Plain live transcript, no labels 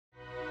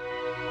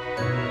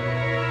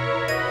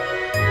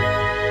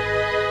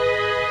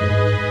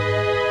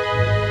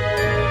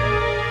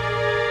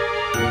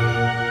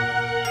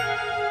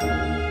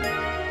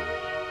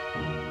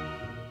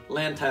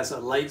has a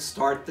late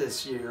start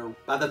this year.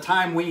 By the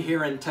time we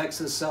here in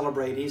Texas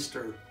celebrate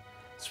Easter,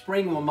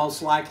 spring will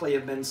most likely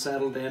have been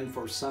settled in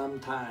for some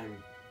time.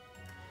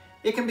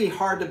 It can be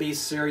hard to be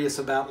serious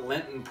about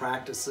Lenten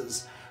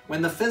practices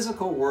when the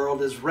physical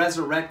world is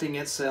resurrecting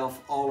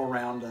itself all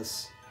around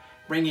us,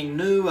 bringing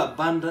new,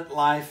 abundant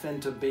life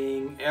into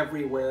being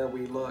everywhere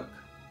we look.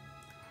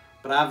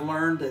 But I've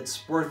learned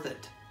it's worth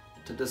it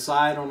to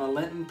decide on a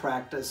Lenten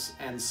practice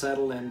and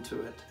settle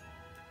into it.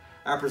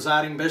 Our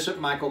presiding bishop,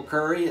 Michael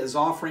Curry, is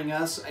offering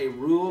us a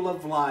rule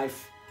of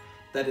life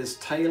that is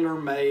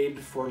tailor-made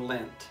for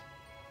Lent.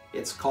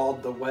 It's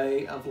called the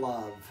Way of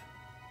Love.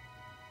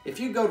 If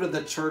you go to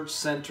the Church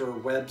Center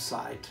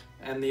website,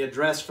 and the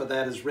address for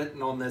that is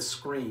written on this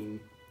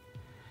screen,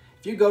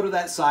 if you go to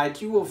that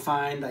site, you will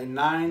find a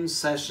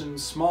 9-session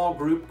small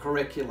group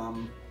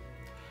curriculum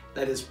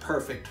that is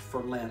perfect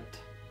for Lent.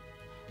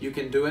 You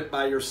can do it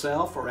by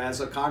yourself or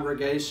as a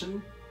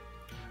congregation,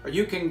 or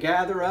you can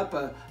gather up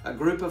a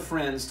group of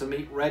friends to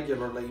meet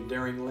regularly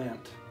during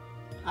Lent.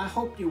 I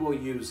hope you will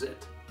use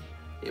it.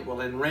 It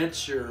will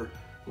enrich your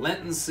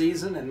Lenten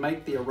season and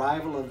make the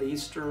arrival of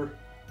Easter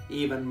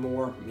even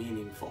more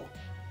meaningful.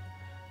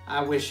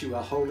 I wish you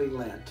a holy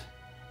Lent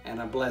and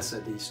a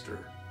blessed Easter.